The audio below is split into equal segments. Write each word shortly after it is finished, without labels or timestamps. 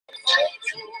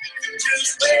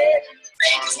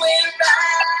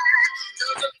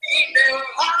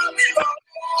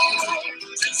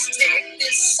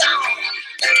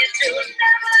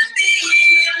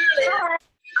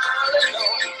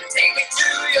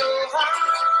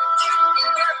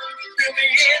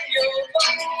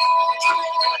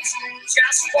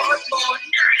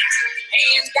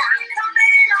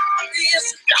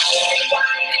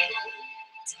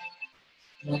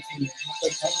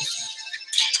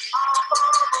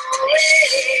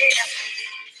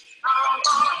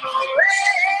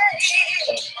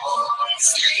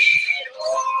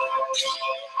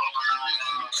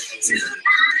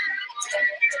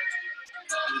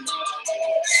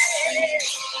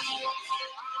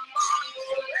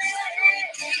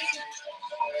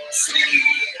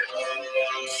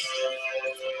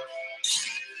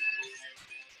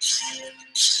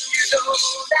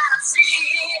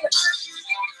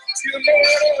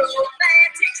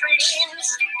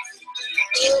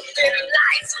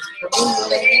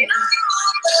Sometimes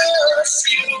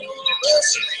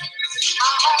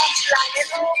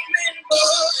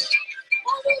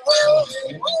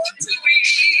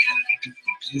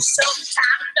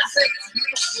nothing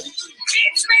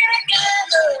keeps me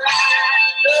together.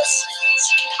 And the seas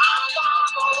I'm on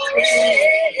my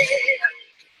way.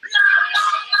 I'm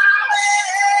on my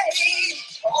way.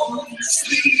 Home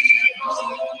sweet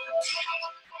home.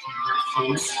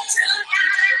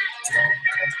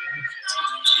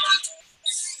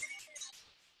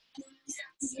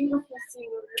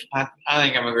 I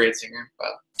think I'm a great singer, but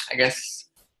I guess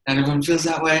not everyone feels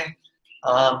that way.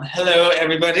 Hello,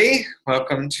 everybody.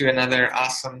 Welcome to another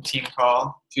awesome team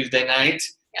call Tuesday night,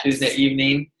 yes. Tuesday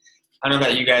evening. I don't know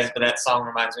about you guys, but that song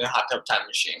reminds me of Hot Tub Time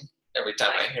Machine. Every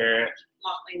time I hear it,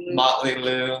 Motley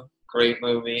Lou, great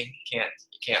movie. You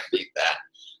can't beat that.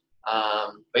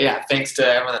 But yeah, thanks to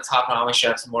everyone that's hopping on. We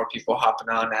should have some more people hopping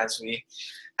on as we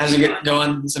get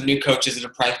going. Some new coaches that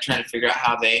are probably trying to figure out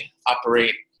how they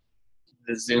operate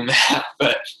the Zoom app.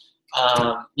 But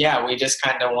yeah, we just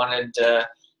kind of wanted to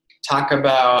talk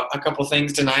about a couple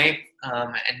things tonight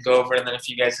and go over it. And then if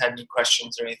you guys had any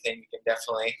questions or anything, you can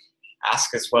definitely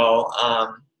ask as well.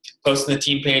 Posted the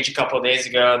team page a couple of days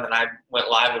ago, and then I went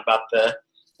live about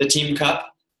the Team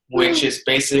Cup, which is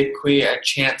basically a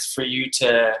chance for you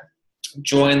to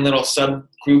join little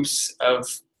subgroups of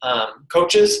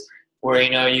coaches where,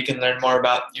 you can learn more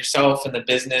about yourself and the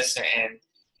business and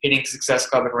hitting Success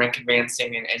Club and rank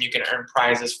advancing, and you can earn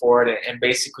prizes for it. And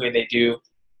basically they do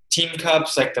team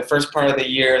cups, like the first part of the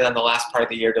year, then the last part of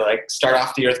the year to like start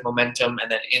off the year with momentum and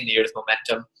then end the year with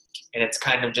momentum. And it's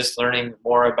kind of just learning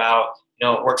more about,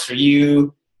 what works for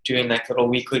you, doing like little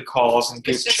weekly calls and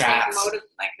group chats.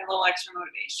 Like a little extra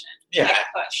motivation. Yeah. Like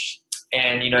a push.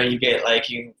 And, you get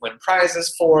you win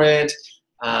prizes for it.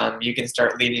 You can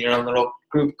start leading your own little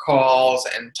group calls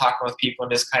and talking with people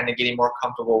and just kind of getting more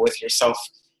comfortable with yourself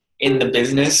in the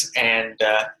business and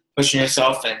pushing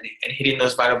yourself and hitting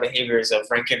those vital behaviors of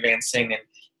rank advancing and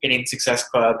hitting Success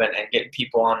Club and getting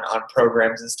people on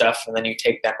programs and stuff. And then you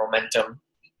take that momentum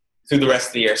through the rest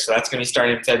of the year. So that's going to be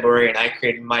starting in February. And I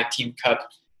created my Team Cup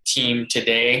team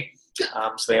today.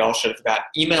 So they all should have got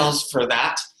emails for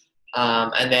that.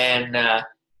 And then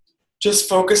just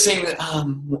focusing,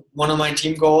 one of my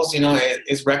team goals,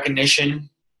 is recognition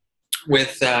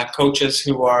with coaches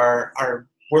who are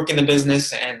working the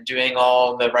business and doing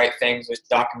all the right things with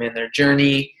documenting their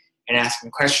journey and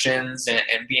asking questions and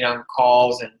being on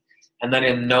calls and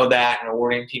letting them know that and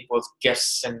awarding people with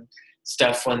gifts and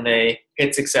stuff when they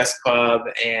hit Success Club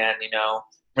and,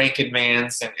 rank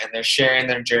advance and they're sharing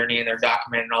their journey and they're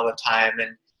documenting all the time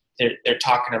and they're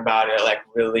talking about it, like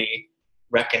really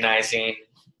recognizing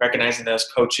those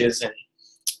coaches and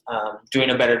doing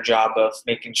a better job of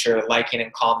making sure liking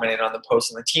and commenting on the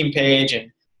post on the team page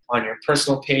and on your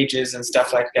personal pages and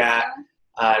stuff like that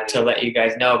to let you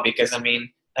guys know. Because,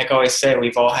 like I always say,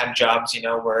 we've all had jobs,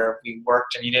 where we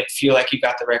worked and you didn't feel like you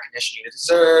got the recognition you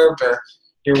deserved, or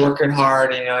you're working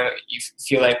hard and, you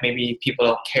feel like maybe people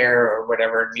don't care or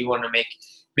whatever. And we want to make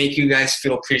you guys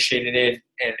feel appreciated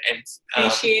and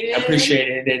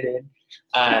appreciated and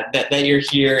that you're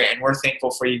here. And we're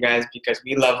thankful for you guys because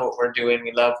we love what we're doing.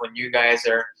 We love when you guys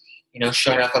are,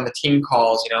 showing up on the team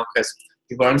calls, because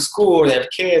people are in school or they have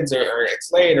kids or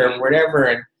it's late or whatever.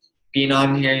 And being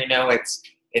on here,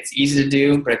 it's easy to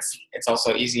do, but it's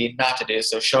also easy not to do.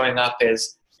 So showing up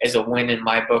is a win in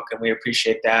my book, and we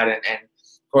appreciate that. And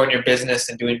growing your business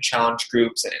and doing challenge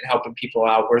groups and helping people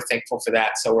out, we're thankful for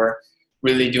that. So we're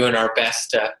really doing our best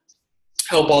to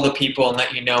help all the people and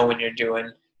let you know when you're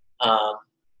doing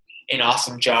an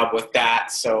awesome job with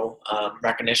that. So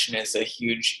recognition is a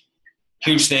huge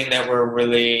thing that we're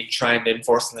really trying to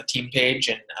enforce on the team page.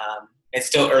 And it's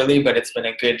still early, but it's been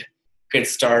a good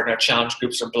start. Our challenge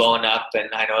groups are blowing up, and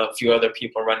I know a few other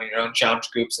people running their own challenge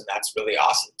groups, and that's really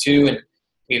awesome too. And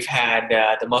we've had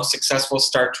the most successful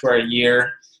start to a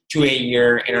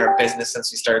year in our business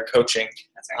since we started coaching.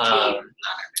 That's our team, not our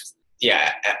business.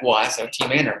 Yeah, as our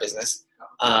team and our business.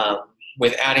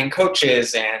 With adding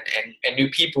coaches and new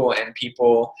people and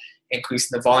people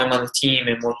increasing the volume on the team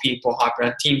and more people hopping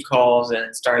on team calls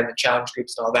and starting the challenge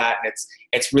groups and all that. And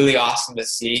it's really awesome to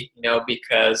see,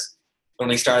 because when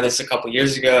we started this a couple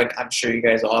years ago, and I'm sure you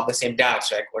guys all have the same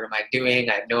doubts, like, what am I doing?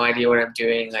 I have no idea what I'm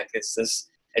doing. Like, is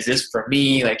this for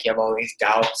me? Like, you have all these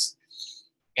doubts,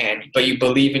 but you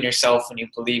believe in yourself and you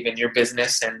believe in your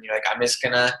business, and you're like, I'm just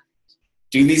gonna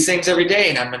do these things every day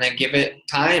and I'm going to give it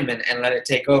time and let it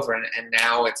take over. And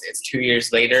now it's 2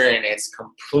 years later and it's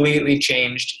completely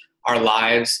changed our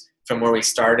lives from where we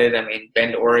started.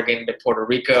 Bend, Oregon to Puerto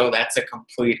Rico, that's a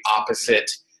complete opposite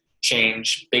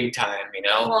change big time, you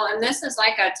know? Well, and this is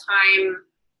like a time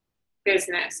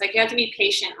business. Like, you have to be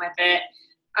patient with it.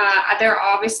 There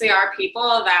obviously are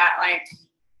people that like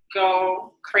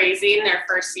go crazy in their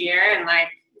first year and like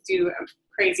do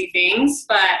crazy things,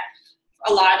 but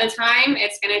a lot of the time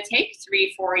it's going to take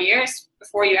 3-4 years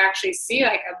before you actually see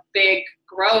like a big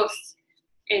growth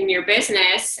in your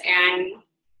business and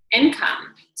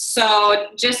income. So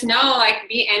just know, like,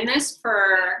 be in this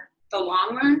for the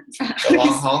long run, The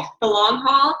long haul. the long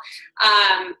haul,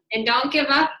 and don't give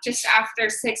up just after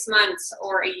 6 months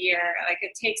or a year. Like,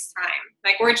 it takes time.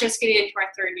 Like, we're just getting into our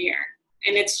 3rd year,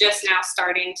 and it's just now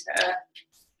starting to.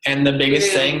 And the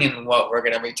biggest thing, and what we're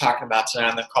going to be talking about tonight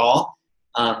on the call,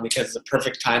 because it's the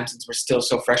perfect time since we're still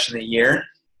so fresh in the year,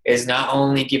 is not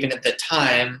only giving it the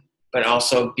time, but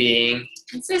also being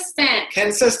consistent.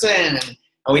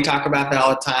 And we talk about that all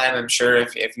the time. I'm sure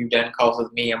if you've done calls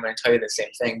with me, I'm going to tell you the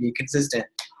same thing. Be consistent,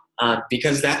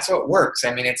 because that's what works.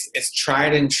 I mean, it's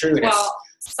tried and true. And well,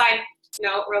 side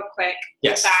note real quick.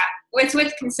 Yes. With that. It's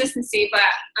with consistency, but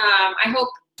I hope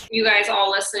you guys all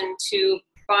listen to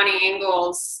Bonnie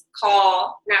Engel's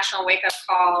National Wake Up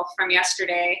Call from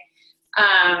yesterday.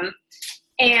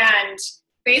 And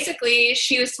basically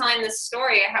she was telling this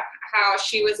story how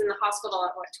she was in the hospital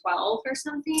at 12 or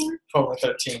something? 12 or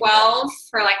 13. 12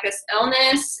 for like this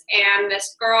illness, and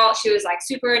this girl, she was like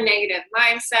super negative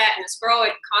mindset, and this girl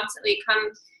would constantly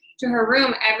come to her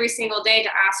room every single day to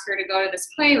ask her to go to this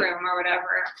playroom or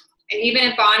whatever. And even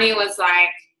if Bonnie was like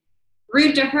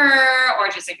rude to her or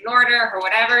just ignored her or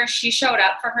whatever, she showed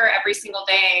up for her every single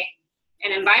day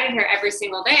and invited her every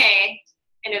single day.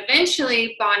 And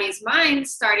eventually Bonnie's mind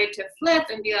started to flip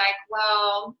and be like,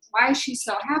 well, why is she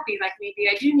so happy? Like, maybe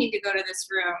I do need to go to this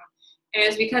room. And it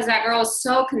was because that girl was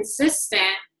so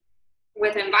consistent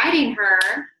with inviting her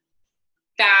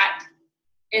that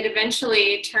it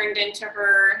eventually turned into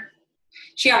her.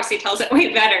 She obviously tells it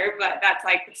way better, but that's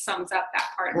like sums up that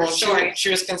part of the story. She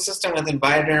was consistent with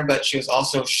inviting her, but she was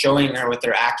also showing her with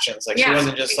her actions. Like, she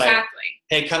wasn't just like,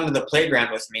 hey, come to the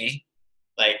playground with me.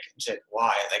 Like, she's like,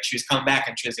 why? Like, she was coming back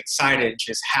and she was excited and she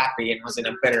was happy and was in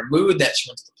a better mood that she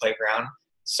went to the playground.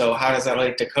 So how does that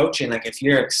relate to coaching? Like, if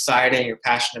you're excited and you're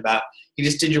passionate about, you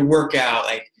just did your workout,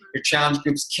 like your challenge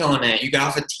group's killing it, you got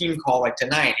off a team call like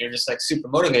tonight, you're just like super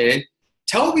motivated,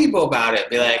 tell people about it.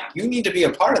 Be like, you need to be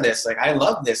a part of this. Like, I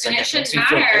love this. And like, it shouldn't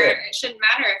matter. It shouldn't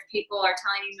matter if people are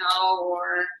telling you no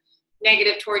or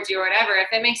negative towards you or whatever. If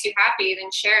it makes you happy,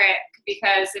 then share it,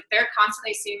 because if they're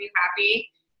constantly seeing you happy,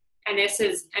 and if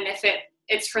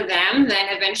it's for them, then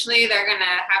eventually they're going to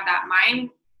have that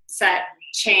mindset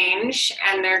change,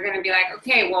 and they're going to be like,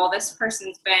 okay, well, this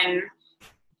person's been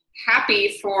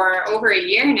happy for over a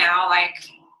year now. Like,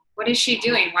 what is she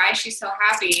doing? Why is she so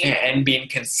happy? And being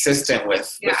consistent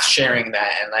with sharing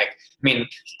that. And like, I mean,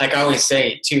 like I always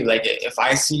say too, like, if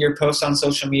I see your posts on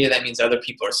social media, that means other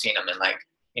people are seeing them. And like,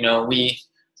 you know,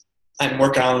 I'm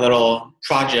working on a little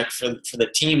project for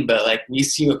the team, but like, we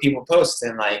see what people post,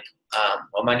 and like,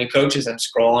 well, my new coaches, I'm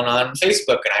scrolling on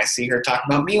Facebook and I see her talking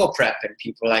about meal prep, and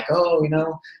people are like, oh, you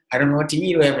know, I don't know what to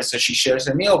eat or whatever. So she shares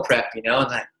her meal prep, you know, and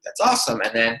like, that's awesome.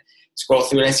 And then scroll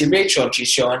through and I see Rachel, and she's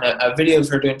showing a video of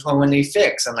her doing 21-day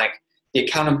fix, and like the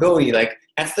accountability, like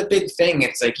that's the big thing.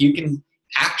 It's like,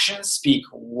 actions speak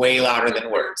way louder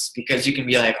than words, because you can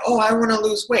be like, oh, I want to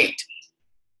lose weight.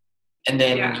 And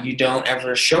then you don't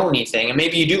ever show anything. And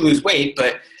maybe you do lose weight,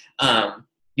 but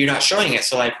you're not showing it.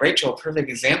 So like Rachel, perfect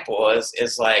example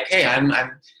is like, hey, I'm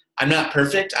not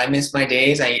perfect. I miss my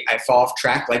days. I fall off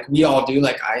track like we all do.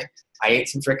 Like I ate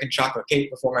some freaking chocolate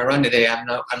cake before my run today. I'm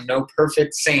no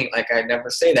perfect saint. Like, I never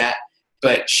say that.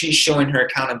 But she's showing her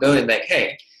accountability, like,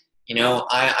 hey, you know,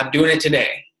 I'm doing it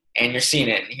today, and you're seeing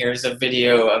it. And here's a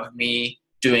video of me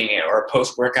doing it, or a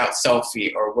post-workout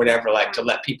selfie, or whatever, like, to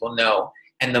let people know.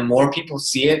 And the more people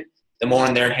see it, the more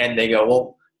in their head they go,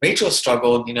 well, Rachel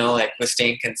struggled, you know, like with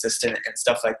staying consistent and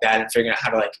stuff like that, and figuring out how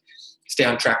to like stay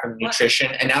on track with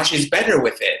nutrition. And now she's better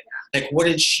with it. Like, what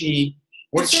did she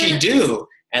do?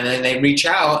 And then they reach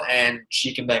out, and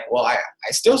she can be like, well, I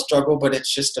still struggle, but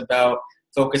it's just about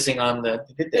focusing on the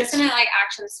this. Isn't it like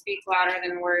actions speak louder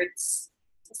than words?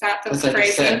 Is that the That's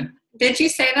phrasing? Did you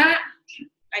say that?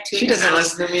 She doesn't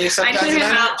listen to me sometimes.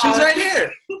 She's right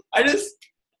here. That's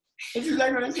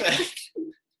exactly what I said.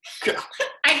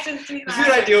 I just do that. You see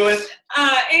what I deal with?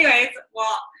 Anyways,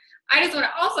 well, I just want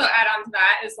to also add on to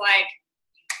that is like,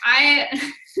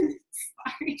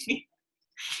 sorry.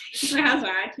 My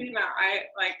husband, I tweet him out. I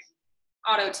like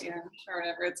auto-tune or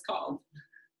whatever it's called.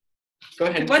 Go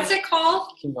ahead. What's it called?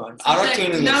 Keep going.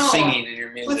 Auto-tune is the singing in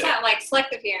your music. What's that, like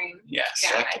selective hearing? Yes,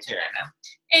 selective hearing.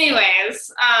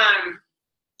 Anyways,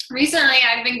 recently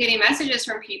I've been getting messages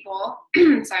from people.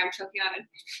 Sorry, I'm choking on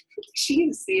a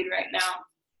cheese seed right now.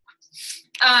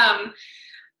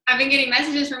 I've been getting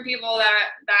messages from people that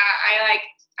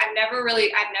I've never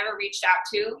reached out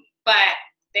to, but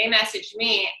they messaged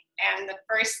me, and the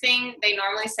first thing they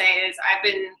normally say is, I've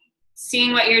been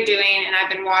seeing what you're doing, and I've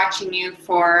been watching you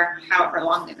for however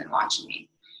long they've been watching me.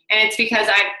 And it's because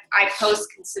I post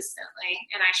consistently,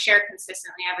 and I share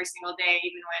consistently every single day,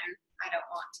 even when I don't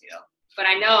want to. But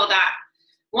I know that,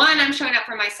 one, I'm showing up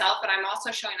for myself, but I'm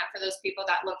also showing up for those people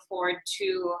that look forward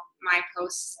to my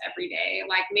posts every day.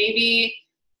 Like, maybe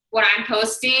what I'm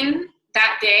posting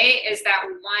that day is that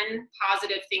one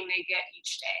positive thing they get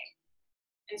each day.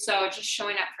 And so just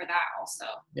showing up for that also.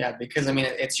 Yeah, because I mean,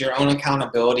 it's your own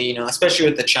accountability, you know, especially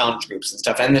with the challenge groups and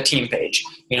stuff and the team page.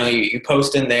 You know, you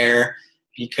post in there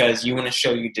because you want to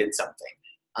show you did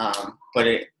something.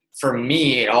 But for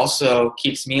me, it also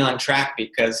keeps me on track,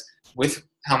 because with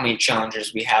how many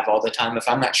challenges we have all the time, if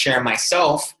I'm not sharing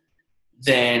myself,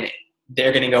 then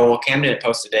they're going to go, well, Cam didn't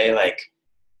post today. Like,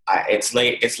 it's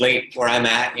late where I'm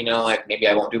at, you know, like maybe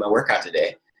I won't do my workout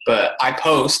today. But I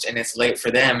post and it's late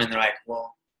for them, and they're like,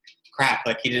 well, crap,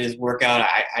 like he did his workout.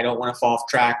 I don't want to fall off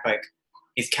track. Like,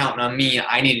 he's counting on me.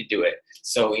 I need to do it.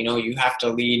 So, you know, you have to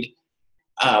lead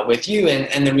with you.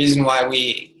 And the reason why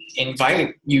we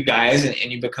invite you guys and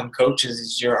you become coaches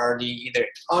is you're already either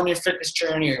on your fitness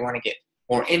journey or you want to get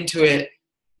more into it.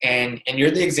 And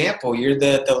you're the example. You're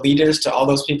the leaders to all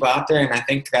those people out there. And I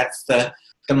think that's the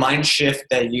mind shift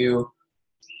that you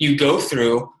go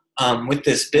through with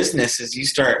this business, is you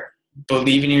start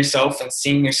believing in yourself and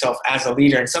seeing yourself as a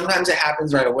leader. And sometimes it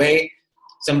happens right away.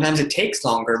 Sometimes it takes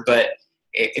longer, but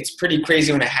it's pretty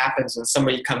crazy when it happens, when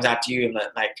somebody comes out to you and,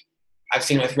 like, I've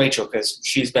seen it with Rachel, because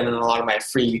she's been in a lot of my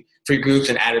free groups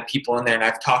and added people in there, and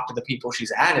I've talked to the people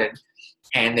she's added,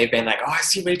 and they've been like, oh, I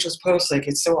see Rachel's post. Like,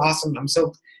 it's so awesome. I'm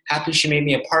so happy she made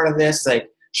me a part of this. Like,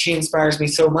 she inspires me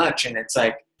so much. And it's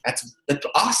like, that's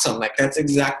awesome. Like, that's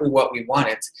exactly what we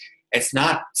want. It's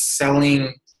not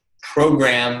selling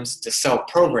programs to sell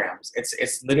programs.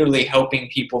 It's literally helping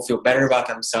people feel better about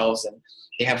themselves, and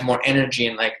they have more energy.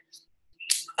 And like,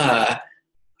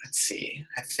 let's see,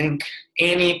 I think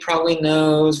Annie probably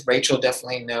knows, Rachel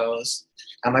definitely knows.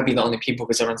 I might be the only people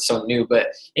because everyone's so new, but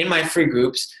in my free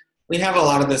groups, we have a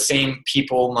lot of the same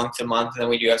people month to month, and then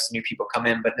we do have some new people come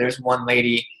in. But there's one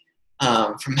lady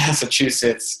from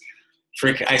Massachusetts.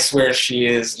 I swear she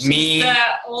is me.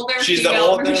 She's the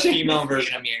older female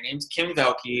version of me. Her name's Kim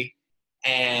Velke,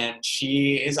 and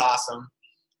she is awesome.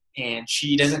 And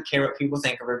she doesn't care what people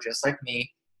think of her, just like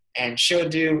me. And she'll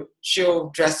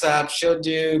dress up, she'll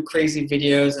do crazy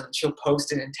videos, and she'll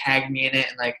post it and tag me in it.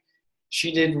 And like,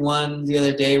 she did one the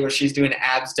other day where she's doing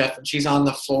ab stuff, and she's on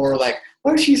the floor, like,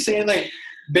 what is she saying? Like,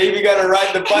 baby gotta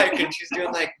ride the bike, and she's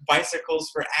doing like bicycles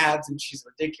for abs, and she's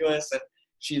ridiculous. And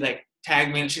she like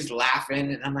tagged me and she's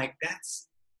laughing, and I'm like, that's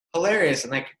hilarious.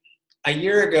 And like, a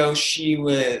year ago, she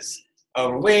was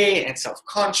overweight and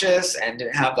self-conscious and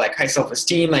didn't have like high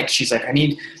self-esteem. Like, she's like,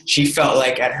 she felt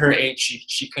like at her age,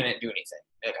 she couldn't do anything.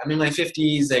 Like, I'm in my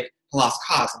 50s, like, lost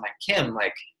cause. I'm like, Kim,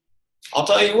 like, I'll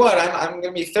tell you what, I'm going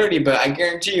to be 30, but I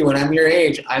guarantee you when I'm your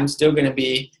age, I'm still going to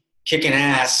be kicking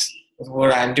ass with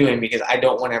what I'm doing, because I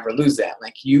don't want to ever lose that.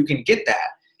 Like, you can get that.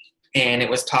 And it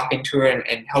was talking to her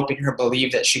and helping her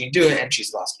believe that she can do it. And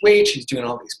she's lost weight. She's doing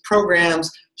all these programs.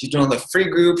 She's doing all the free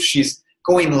groups. She's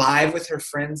going live with her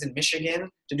friends in Michigan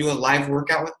to do a live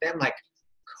workout with them, like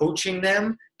coaching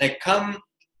them. Like, come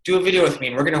do a video with me,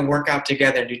 and we're going to work out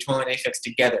together and do 21 Day Fix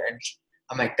together. And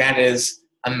I'm like, that is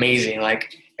amazing.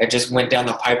 Like, it just went down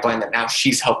the pipeline that now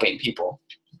she's helping people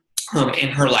in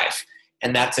her life.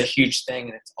 And that's a huge thing.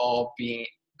 And it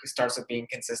starts with being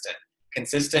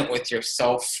consistent with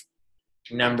yourself,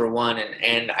 number one.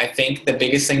 And I think the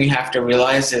biggest thing you have to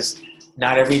realize is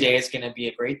not every day is going to be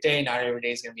a great day. Not every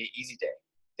day is going to be an easy day.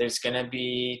 There's going to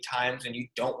be times when you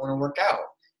don't want to work out,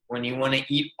 when you want to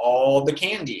eat all the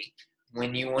candy,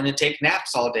 when you want to take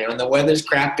naps all day, when the weather's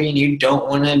crappy and you don't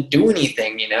want to do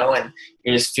anything, you know, and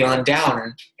you're just feeling down.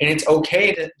 And it's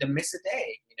okay to miss a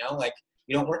day, you know, like,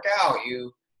 you don't work out,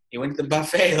 you went to the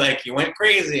buffet, like, you went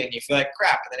crazy and you feel like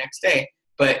crap the next day,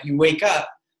 but you wake up.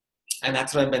 And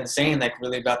that's what I've been saying, like,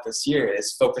 really about this year,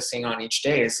 is focusing on each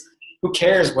day. Is, who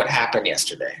cares what happened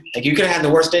yesterday? Like, you could have had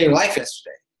the worst day of your life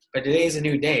yesterday, but today is a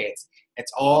new day.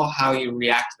 It's all how you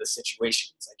react to the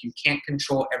situations. Like, you can't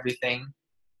control everything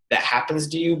that happens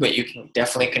to you, but you can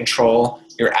definitely control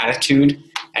your attitude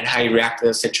and how you react to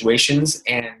those situations,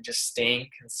 and just staying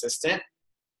consistent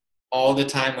all the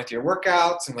time with your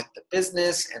workouts and with the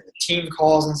business and the team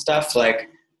calls and stuff. Like,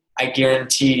 I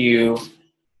guarantee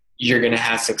you're going to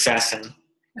have success. And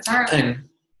Is our And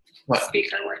what?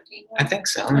 speaker working? I think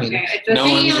so. I mean, Okay. The no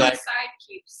thingy one's on like, the side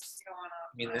keeps going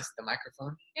off. I mean, the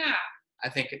microphone? Yeah. I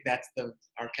think that's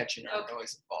our catching our Okay.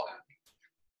 noise volume.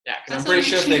 Yeah, because I'm That's pretty what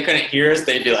sure if makes they couldn't hear us,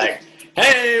 they'd be like,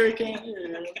 "Hey, we can't hear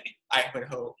you." I would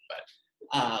hope,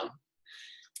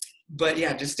 but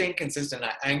yeah, just staying consistent.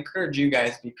 I encourage you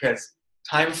guys because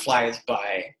time flies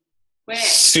by Quick.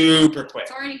 super quick.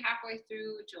 It's already halfway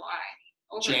through July.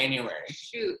 Over. January.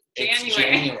 Shoot. It's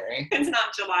January. It's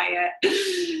not July yet.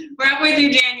 We're halfway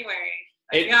through January.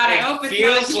 It, God, I it hope it's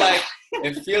feels not like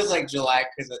it feels like July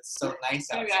because it's so nice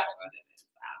Maybe outside. that's what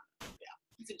it is. Yeah.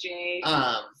 It's a J.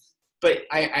 But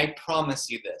I promise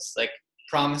you this. Like,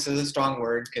 promise is a strong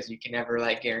word because you can never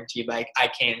like guarantee. But I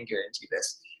can guarantee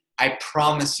this. I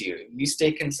promise you, you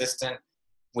stay consistent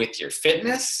with your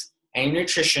fitness and your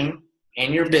nutrition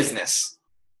and your business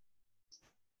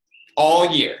all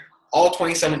year, all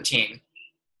 2017.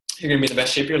 You're gonna be in the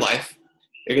best shape of your life.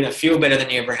 You're gonna feel better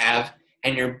than you ever have,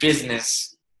 and your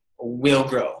business will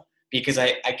grow. Because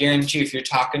I guarantee you, if you're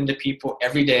talking to people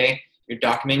every day, you're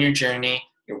documenting your journey,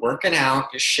 you're working out,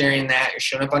 you're sharing that, you're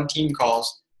showing up on team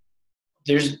calls,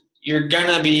 you're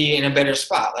gonna be in a better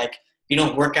spot. Like, you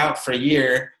don't work out for a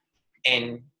year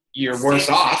and you're worse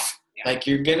off. Yeah. Like,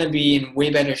 you're gonna be in way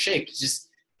better shape. It's just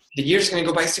the year's gonna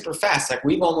go by super fast. Like,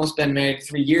 we've almost been married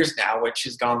 3 years now, which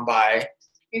has gone by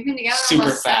We've been together super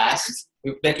almost fast.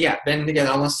 We've been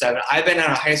together almost 7. I've been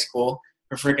out of high school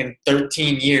for freaking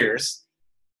 13 years.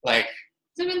 Like,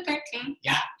 Has it been 13?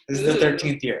 yeah, this is the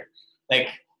 13th year. Like,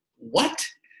 what?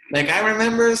 Like, I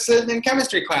remember sitting in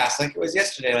chemistry class like it was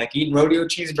yesterday, like eating rodeo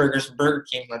cheeseburgers from Burger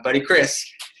King with my buddy Chris.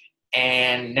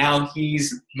 And now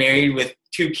he's married with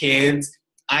 2 kids.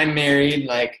 I'm married.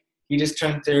 Like, he just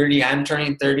turned 30. I'm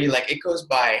turning 30. Like, it goes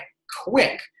by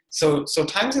quick. So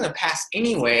time's going to pass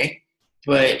anyway,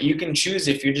 but you can choose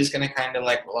if you're just going to kind of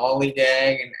like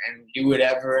lollygag and do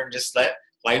whatever and just let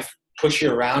life push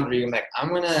you around, or you're like, I'm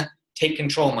going to take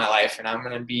control of my life and I'm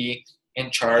going to be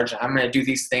in charge. I'm going to do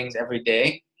these things every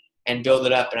day and build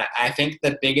it up. And I think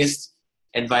the biggest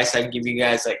advice I can give you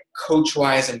guys, like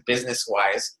coach-wise and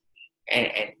business-wise, and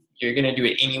you're going to do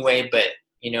it anyway, but,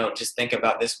 you know, just think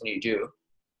about this when you do,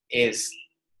 is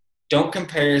don't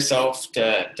compare yourself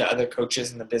to other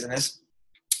coaches in the business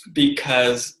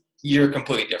because you're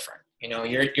completely different. You know,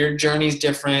 your journey's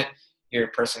different, your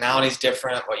personality's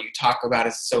different, what you talk about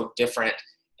is so different.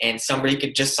 And somebody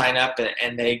could just sign up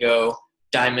and they go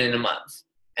diamond in a month.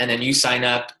 And then you sign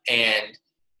up and,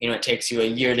 you know, it takes you a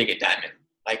year to get diamond.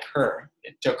 Like her.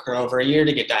 It took her over a year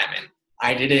to get diamond.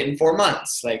 I did it in 4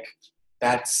 months. Like,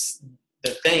 that's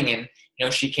the thing. And, you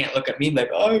know, she can't look at me like,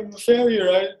 oh, I'm a failure.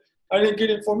 I didn't get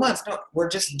it in 4 months. No, we're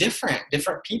just different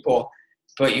people.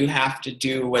 But you have to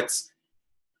do what's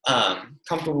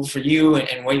comfortable for you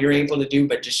and what you're able to do,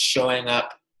 but just showing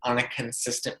up on a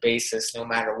consistent basis no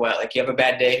matter what. Like, you have a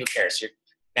bad day, who cares?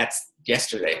 That's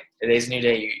yesterday. Today's a new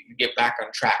day. You get back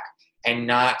on track and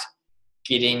not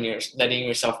letting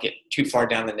yourself get too far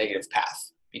down the negative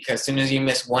path. Because as soon as you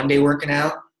miss one day working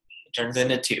out, it turns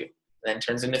into 2, then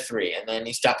turns into 3, and then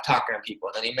you stop talking to people,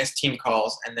 and then you miss team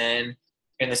calls, and then you're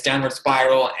in this downward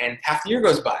spiral, and half the year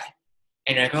goes by.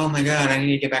 And you're like, oh my God, I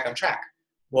need to get back on track.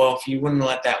 Well, if you wouldn't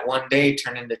let that one day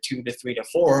turn into 2 to 3 to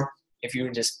 4, if you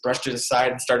just brushed it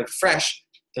aside and started fresh,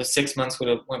 those 6 months would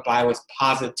have went by with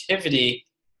positivity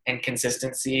and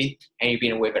consistency, and you'd be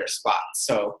in a way better spot.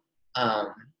 So,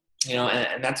 you know,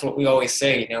 and that's what we always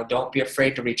say, you know, don't be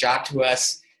afraid to reach out to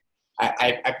us.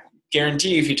 I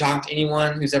guarantee you, if you talk to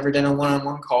anyone who's ever done a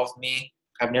one-on-one call with me,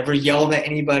 I've never yelled at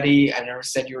anybody. I've never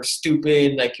said you were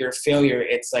stupid, like you're a failure.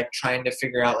 It's like trying to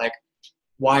figure out like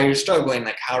why you're struggling,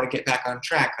 like how to get back on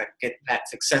track, like get that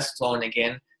success flowing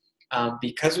again.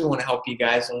 Because we want to help you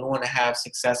guys and we want to have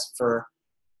success for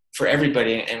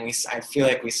everybody. And I feel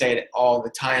like we say it all the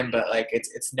time, but like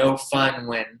it's no fun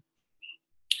when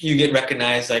you get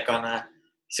recognized like on a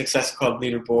Success Club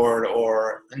leaderboard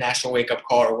or a national wake up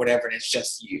call or whatever, and it's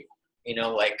just you. You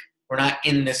know, like, we're not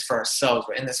in this for ourselves.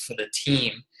 We're in this for the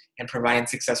team and providing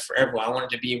success for everyone. I wanted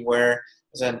to be where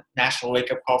there's a national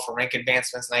wake up call for rank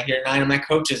advancements, and I hear 9 of my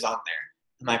coaches on there.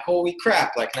 I'm like, holy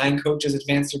crap! Like, 9 coaches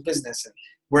advanced their business, and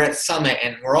we're at Summit,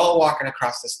 and we're all walking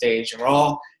across the stage, and we're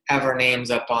all have our names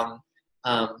up on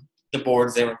the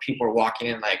boards there when people are walking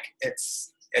in. Like,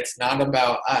 it's not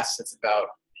about us. It's about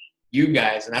you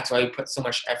guys, and that's why we put so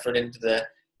much effort into the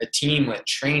team with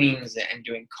trainings and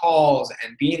doing calls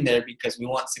and being there, because we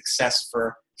want success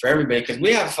for everybody, because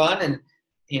we have fun, and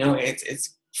you know,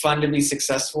 it's fun to be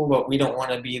successful, but we don't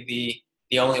want to be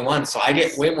the only one. So I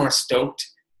get way more stoked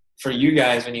for you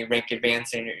guys when you rank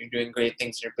advancing and you're doing great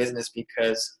things in your business,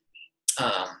 because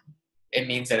it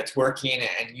means that it's working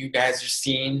and you guys are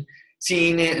seeing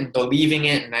it and believing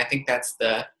it. And I think that's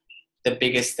the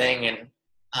biggest thing. And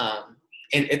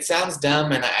it sounds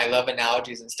dumb, and I love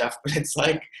analogies and stuff, but it's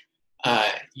like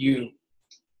you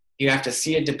have to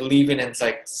see it to believe it. And it's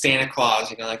like Santa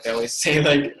Claus, like they always say,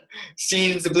 like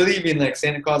seeing is believing, like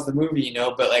Santa Claus the movie,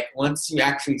 but like once you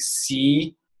actually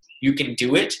see you can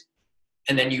do it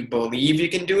and then you believe you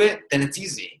can do it, then it's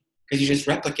easy because you just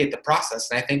replicate the process.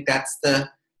 And I think that's the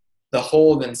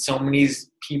hold in so many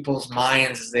people's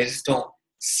minds is they just don't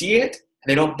see it and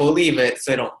they don't believe it,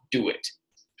 so they don't do it.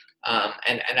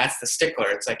 And that's the stickler.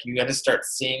 It's like you got to start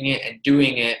seeing it and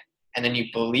doing it, and then you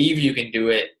believe you can do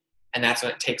it, and that's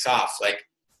when it takes off. Like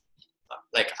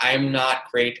I'm not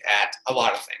great at a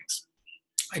lot of things.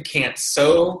 I can't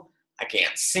sew. I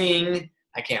can't sing.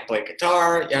 I can't play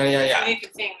guitar. Yeah. You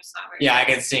can sing, it's not very Yeah, I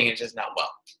can sing. It's just not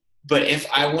well. But if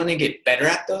I want to get better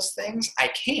at those things, I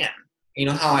can. You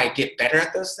know how I get better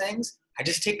at those things? I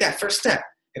just take that first step.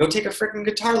 I go take a freaking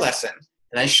guitar lesson,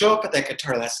 and I show up at that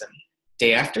guitar lesson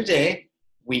day after day,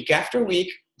 week after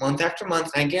week, month after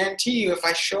month. And I guarantee you, if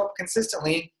I show up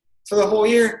consistently for the whole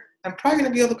year, I'm probably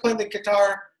going to be able to play the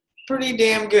guitar pretty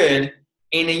damn good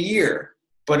in a year.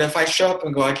 But if I show up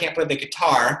and go, I can't play the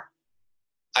guitar,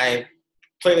 I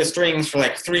play the strings for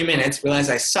like 3 minutes, realize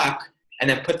I suck, and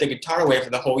then put the guitar away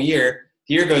for the whole year.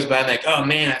 The year goes by, I'm like, oh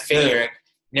man, I'm a failure.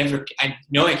 I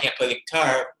know I can't play the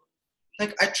guitar.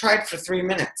 Like, I tried for 3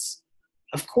 minutes.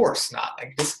 Of course not.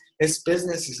 Like this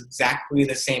business is exactly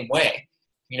the same way.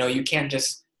 You can't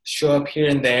just show up here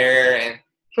and there and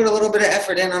put a little bit of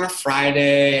effort in on a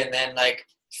Friday, and then like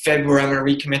February I'm going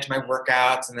to recommit to my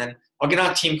workouts, and then I'll get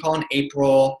on a team call in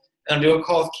April, and I'll do a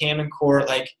call with Cam and Court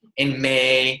like in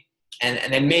May,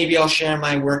 and then maybe I'll share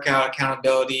my workout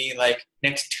accountability like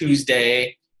next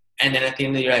Tuesday, and then at the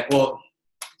end of the year, like, well,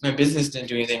 my business didn't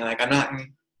do anything. Like, I'm not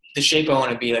in the shape I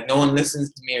want to be. Like, no one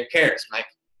listens to me or cares. I'm like,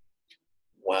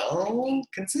 well,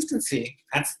 consistency.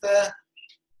 That's the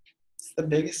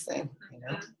biggest thing,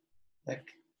 Like,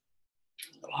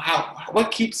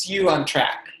 what keeps you on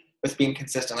track with being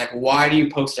consistent? Like, why do you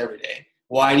post every day?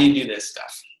 Why do you do this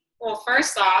stuff? Well,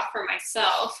 first off, for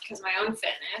myself, because my own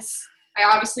fitness, I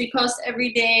obviously post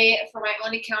every day for my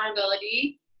own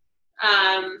accountability.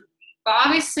 But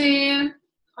obviously,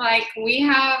 like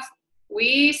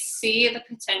we see the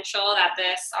potential that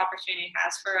this opportunity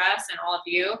has for us and all of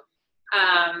you.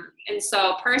 And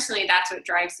so personally, that's what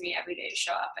drives me every day to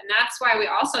show up. And that's why we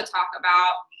also talk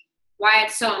about why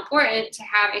it's so important to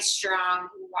have a strong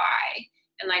why,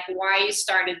 and like why you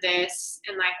started this,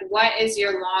 and like what is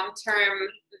your long-term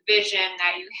vision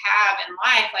that you have in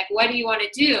life. Like, what do you want to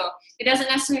do? It doesn't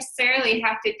necessarily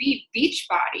have to be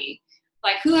Beachbody.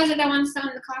 Like, who is it that wants to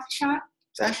own the coffee shop?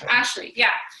 Ashley, yeah.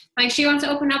 Like, she wants to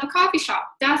open up a coffee shop.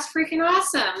 That's freaking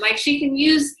awesome. Like, she can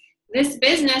use this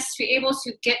business to be able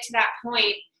to get to that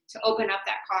point to open up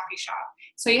that coffee shop.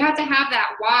 So you have to have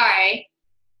that why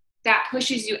that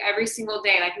pushes you every single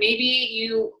day. Like, maybe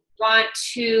you want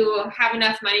to have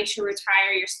enough money to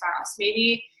retire your spouse.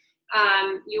 Maybe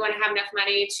you want to have enough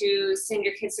money to send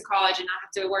your kids to college and not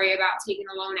have to worry about taking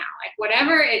a loan out. Like,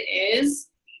 whatever it is,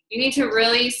 you need to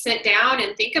really sit down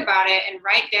and think about it and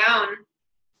write down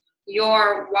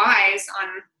your whys on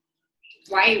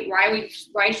why do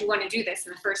you want to do this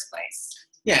in the first place.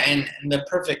 Yeah, and the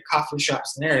perfect coffee shop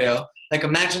scenario, like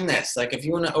imagine this, like if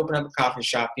you want to open up a coffee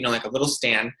shop, like a little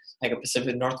stand, like a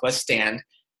Pacific Northwest stand,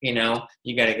 you got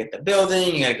to get the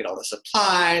building, you got to get all the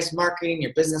supplies, marketing,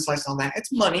 your business license, all that.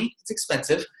 It's money, it's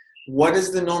expensive. What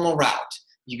is the normal route?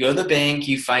 You go to the bank,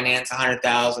 you finance $100,000,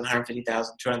 $150,000,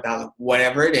 $200,000,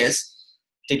 whatever it is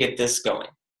to get this going.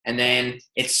 And then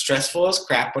it's stressful as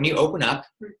crap when you open up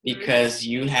because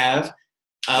you have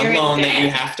a loan that you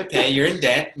have to pay. You're in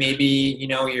debt. Maybe,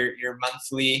 your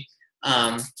monthly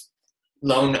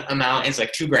loan amount is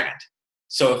like $2,000.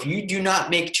 So if you do not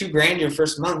make $2,000 your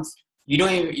first month,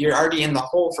 you're already in the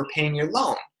hole for paying your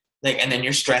loan. Like, and then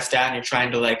you're stressed out and you're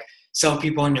trying to like sell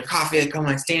people on your coffee that come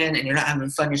on stand and you're not having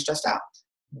fun. You're stressed out.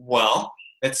 Well,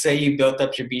 let's say you built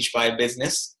up your Beachbody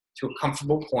business to a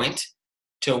comfortable point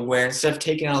to where instead of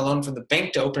taking out a loan from the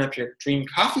bank to open up your dream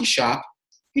coffee shop,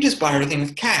 you just bought everything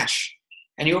with cash.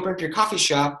 And you open up your coffee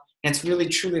shop, and it's really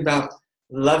truly about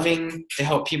loving to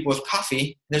help people with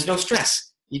coffee. There's no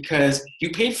stress because you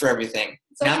paid for everything.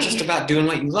 It's now just about doing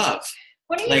what you love.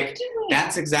 What are you doing?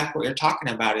 That's exactly what you're talking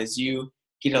about is you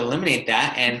get to eliminate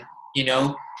that. And,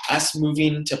 us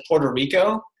moving to Puerto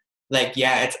Rico, like,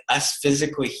 yeah, it's us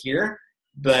physically here.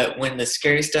 But when the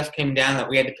scary stuff came down that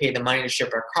we had to pay the money to ship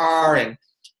our car and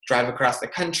drive across the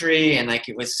country, and like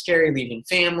it was scary leaving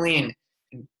family and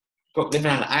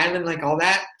living on an island, like all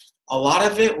that, a lot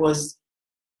of it was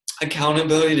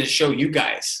accountability to show you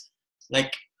guys.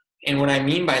 Like, and what I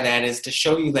mean by that is to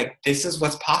show you, like, this is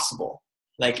what's possible.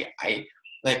 Like,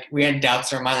 we had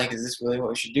doubts in our mind, like, is this really what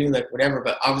we should do? Like, whatever,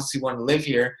 but obviously we want to live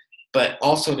here, but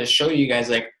also to show you guys,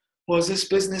 like, well, is this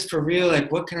business for real?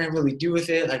 Like, what can I really do with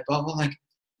it? Like, blah, blah, like,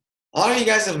 a lot of you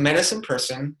guys have met us in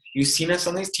person. You've seen us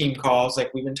on these team calls.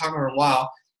 Like, we've been talking for a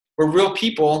while. We're real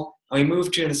people, and we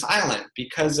moved to this island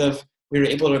because of we were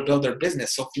able to build our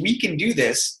business. So if we can do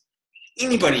this,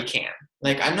 anybody can.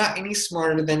 Like, I'm not any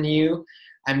smarter than you.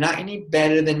 I'm not any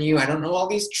better than you. I don't know all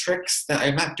these tricks. That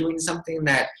I'm not doing something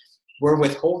that we're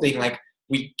withholding. Like,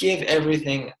 we give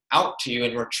everything out to you,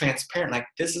 and we're transparent. Like,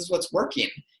 this is what's working.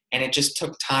 And it just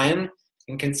took time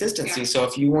and consistency. Yeah. So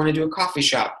if you want to do a coffee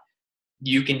shop,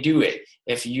 you can do it.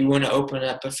 If you want to open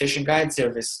up a fish and guide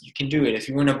service, you can do it. If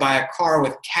you want to buy a car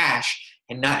with cash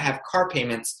and not have car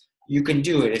payments, you can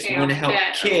do it. If you want to help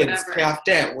kids pay off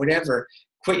debt, whatever,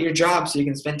 quit your job so you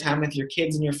can spend time with your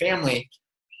kids and your family,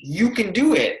 you can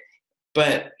do it.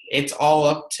 But it's all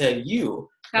up to you.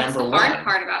 That's number the hard one.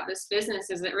 part about this business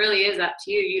is it really is up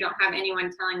to you. You don't have anyone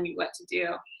telling you what to do.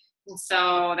 And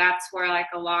so that's where, like,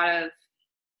 a lot of,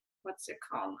 what's it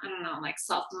called? I don't know, like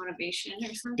self-motivation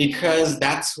or something. Because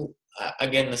that's,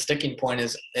 again, the sticking point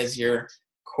is your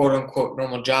quote-unquote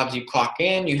normal jobs. You clock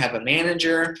in, you have a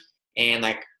manager, and,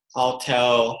 like, I'll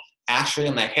tell Ashley,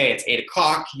 I'm like, hey, it's 8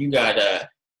 o'clock. You got to,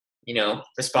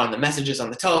 respond to messages on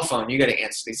the telephone. You got to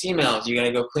answer these emails. You got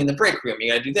to go clean the break room.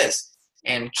 You got to do this.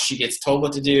 And she gets told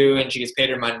what to do, and she gets paid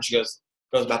her money, and she goes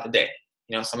about the day.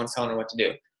 Someone's telling her what to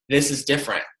do. This is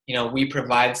different. We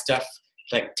provide stuff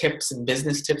like tips and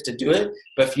business tips to do it.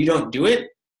 But if you don't do it,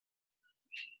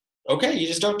 okay, you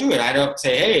just don't do it. I don't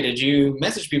say, hey, did you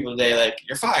message people today? Like,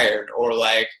 you're fired. Or,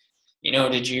 like,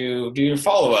 did you do your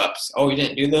follow-ups? Oh, you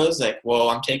didn't do those? Like, well,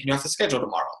 I'm taking you off the schedule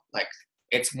tomorrow. Like,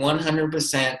 it's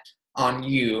 100% on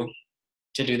you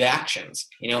to do the actions,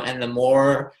 and the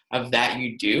more of that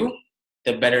you do,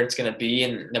 the better it's going to be.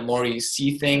 And the more you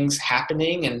see things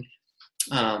happening.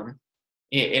 And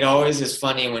it always is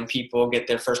funny when people get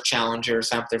their first challenger or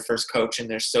sign up their first coach and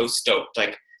they're so stoked,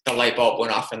 like the light bulb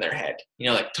went off in their head.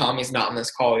 Like Tommy's not on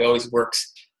this call. He always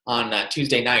works on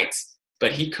Tuesday nights,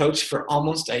 but he coached for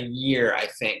almost a year, I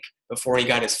think, before he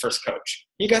got his first coach.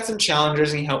 He got some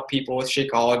challengers and he helped people with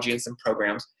Shakeology and some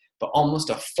programs, but almost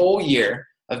a full year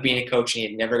of being a coach, and he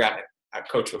had never gotten a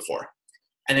coach before.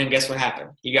 And then guess what happened?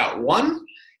 He got one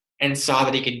and saw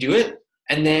that he could do it.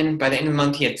 And then by the end of the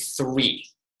month, he had 3.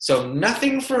 So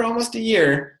nothing for almost a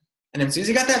year. And then as soon as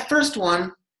he got that first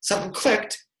one, something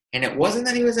clicked. And it wasn't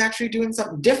that he was actually doing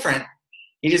something different.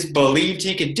 He just believed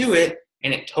he could do it,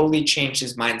 and it totally changed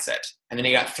his mindset. And then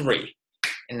he got 3.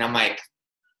 And I'm like,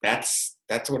 that's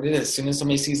what it is. As soon as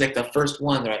somebody sees, like, the first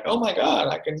one, they're like, oh my God,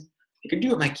 I can do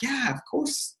it. I'm like, yeah, of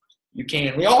course you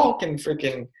can. We all can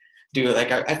freaking do it.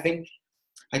 Like, I think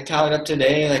I tallied up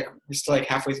today, like, we're still, like,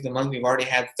 halfway through the month. We've already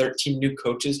had 13 new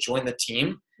coaches join the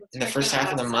team in the first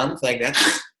half of the month. Like,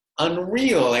 that's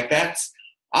unreal. Like, that's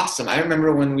awesome. I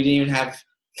remember when we didn't even have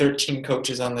 13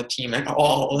 coaches on the team at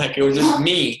all. Like, it was just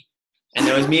me, and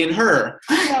it was me and her.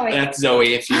 Zoe. That's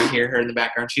Zoe. If you hear her in the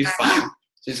background, she's fine.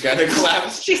 She's got her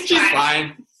collapse. She's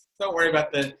fine. Don't worry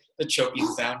about the choking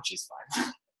sound. She's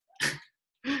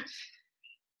fine.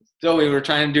 Zoe, we're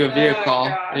trying to do a video call.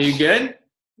 Gosh. Are you good?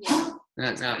 Yeah.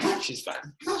 No, she's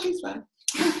fine. She's fine.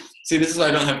 See, this is why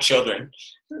I don't have children.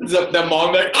 The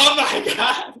mom, like, oh my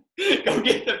God, go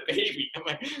get the baby. I'm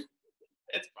like,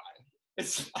 it's fine.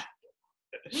 It's fine.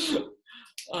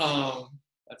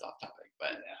 That's off topic,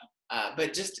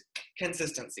 but just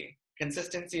consistency.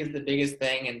 Consistency is the biggest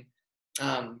thing,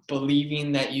 and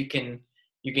believing that you can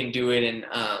do it. And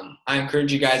I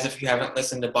encourage you guys, if you haven't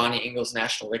listened to Bonnie Engel's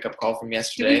National Wake Up Call from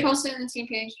yesterday. Did we post it on the team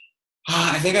page?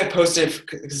 I think I posted it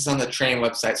because it's on the training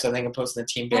website, so I think I posted the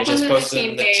team page. I just posted it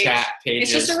in the chat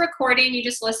pages. It's just a recording. You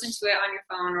just listen to it on your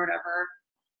phone or whatever.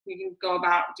 You can go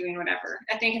about doing whatever.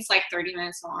 I think it's like 30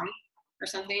 minutes long or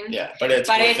something. Yeah, but it's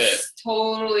worth it.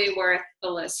 Totally worth the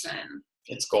listen.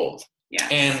 It's gold. Yeah.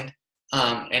 And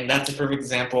that's a perfect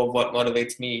example of what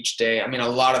motivates me each day. I mean, a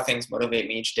lot of things motivate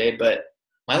me each day, but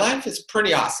my life is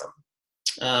pretty awesome.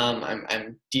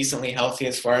 I'm decently healthy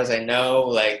as far as I know.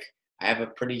 Like, I have a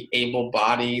pretty able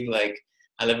body. Like,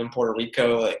 I live in Puerto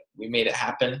Rico. Like, we made it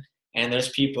happen. And there's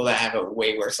people that have it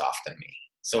way worse off than me.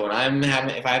 So when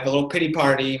if I have a little pity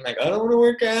party, I'm like, I don't want to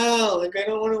work out. Like, I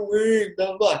don't want to work,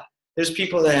 blah, blah. There's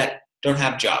people that don't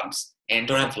have jobs and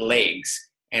don't have legs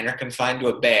and are confined to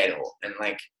a bed. And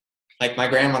like my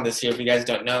grandma this year, if you guys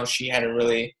don't know, she had a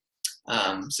really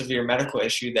severe medical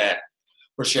issue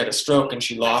where she had a stroke and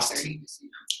she lost.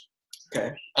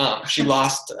 Okay. She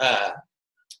lost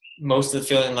most of the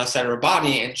feeling left side of her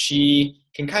body, and she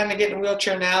can kind of get in a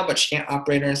wheelchair now, but she can't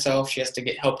operate on herself. She has to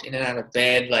get helped in and out of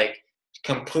bed, like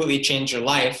completely change her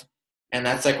life. And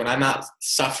that's like when I'm out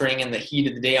suffering in the heat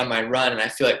of the day on my run and I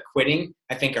feel like quitting,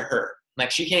 I think of her.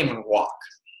 Like, she can't even walk.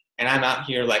 And I'm out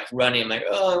here like running. I'm like,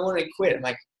 oh, I want to quit. I'm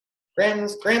like,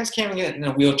 Grams can't even get in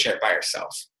a wheelchair by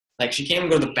herself. Like, she can't even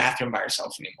go to the bathroom by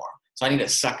herself anymore. So I need to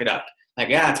suck it up. Like,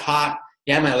 yeah, it's hot.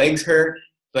 Yeah, my legs hurt.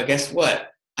 But guess what?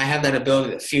 I have that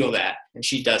ability to feel that, and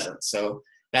she doesn't. So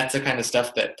that's the kind of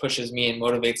stuff that pushes me and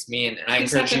motivates me. And I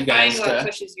encourage you guys to,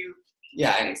 pushes you.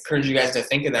 yeah, I encourage you guys to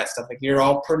think of that stuff. Like, you're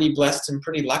all pretty blessed and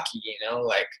pretty lucky, you know,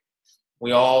 like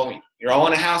you're all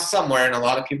in a house somewhere, and a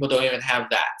lot of people don't even have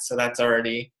that. So that's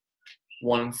already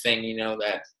one thing, you know,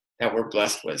 that we're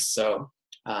blessed with. So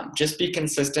just be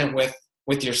consistent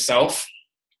with yourself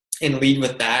and lead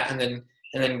with that, and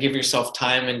then give yourself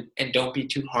time, and don't be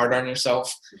too hard on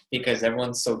yourself, because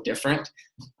everyone's so different.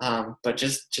 But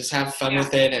just have fun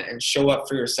with it, and show up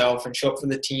for yourself and show up for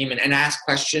the team, and ask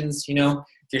questions. You know,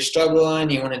 if you're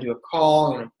struggling, you want to do a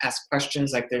call, you want to ask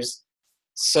questions, like there's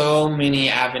so many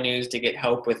avenues to get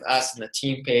help with us and the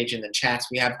team page and the chats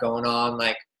we have going on.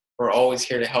 Like, we're always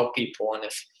here to help people. And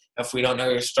if we don't know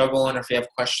you're struggling, or if you have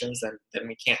questions, then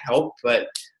we can't help, but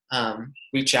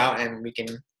reach out and we can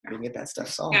get that stuff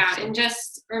solved. Yeah, so. And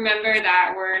just remember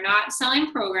that we're not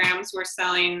selling programs, we're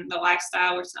selling the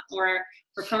lifestyle, we're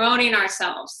promoting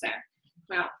ourselves there.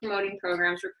 We're not promoting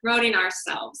programs, we're promoting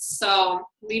ourselves. So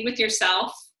lead with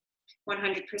yourself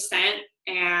 100%,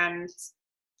 and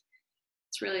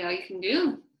it's really all you can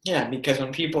do. Yeah, because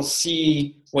when people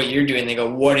see what you're doing, they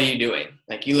go, what are you doing?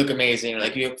 Like, you look amazing, or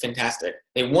like, you look fantastic.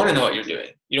 They want to know what you're doing.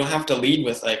 You don't have to lead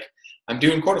with like, I'm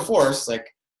doing quarter force. Like,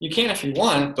 you can if you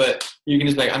want, but you can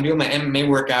just be like, I'm doing my MMA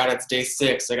workout. It's day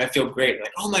 6. Like, I feel great.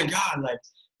 Like, oh my God, like,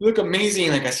 you look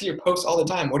amazing. Like, I see your posts all the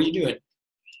time. What are you doing?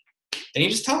 Then you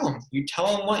just tell them. You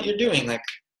tell them what you're doing. Like,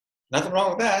 nothing wrong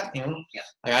with that, you know? Yeah.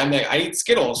 Like, I eat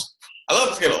Skittles. I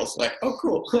love Skittles. Like, oh,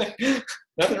 cool.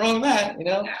 Nothing wrong with that, you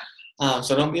know? Yeah.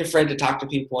 So don't be afraid to talk to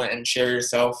people and share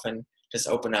yourself and just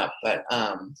open up. But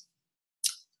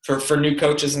for new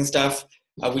coaches and stuff,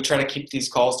 we try to keep these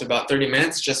calls to about 30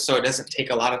 minutes, just so it doesn't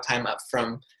take a lot of time up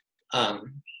from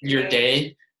your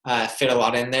day, fit a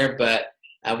lot in there. But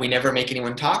we never make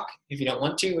anyone talk if you don't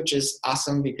want to, which is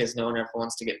awesome, because no one ever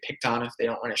wants to get picked on if they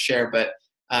don't want to share. But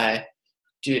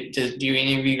do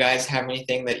any of you guys have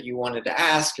anything that you wanted to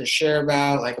ask or share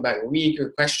about, like about your week,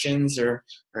 or questions, or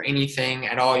anything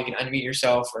at all? You can unmute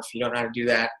yourself, or if you don't know how to do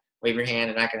that, wave your hand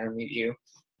and I can unmute you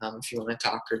if you want to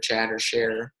talk or chat or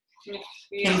share. If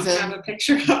you don't have a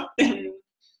picture up, then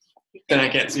I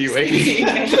can't see you waving.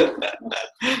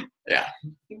 Yeah. I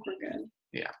think we're good.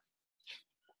 Yeah.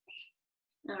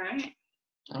 All right.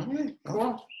 All right.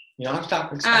 Cool. You don't have to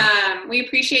talk. It's fine. We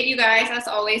appreciate you guys, as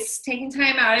always, taking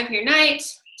time out of your night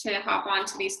to hop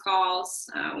onto these calls.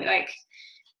 We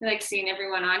like seeing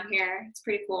everyone on here. It's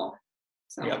pretty cool.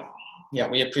 So. Yep. Yeah,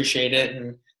 we appreciate it.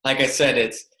 And like I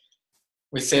said,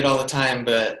 we say it all the time,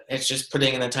 but it's just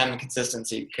putting in the time and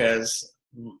consistency, because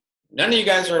none of you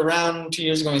guys were around 2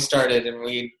 years ago when we started, and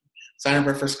we signed up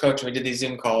our first coach, and we did these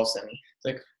Zoom calls, and it's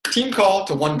like, team call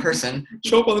to one person,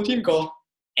 show up on the team call.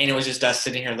 And it was just us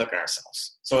sitting here looking at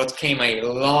ourselves. So it came a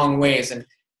long ways, and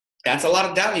that's a lot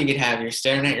of doubt you could have. You're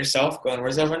staring at yourself going,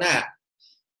 where's everyone at?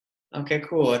 Okay,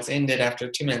 cool. It's ended after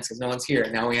 2 minutes because no one's here.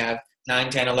 And now we have 9,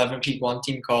 10, 11 people on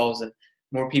team calls and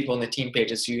more people in the team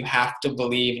pages. So you have to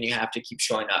believe, and you have to keep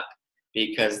showing up,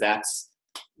 because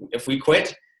if we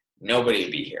quit, nobody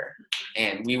would be here.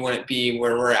 And we wouldn't be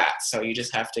where we're at. So you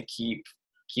just have to keep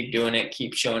doing it,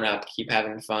 keep showing up, keep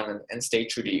having fun, and stay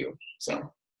true to you.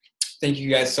 So thank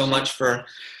you guys so much for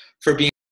being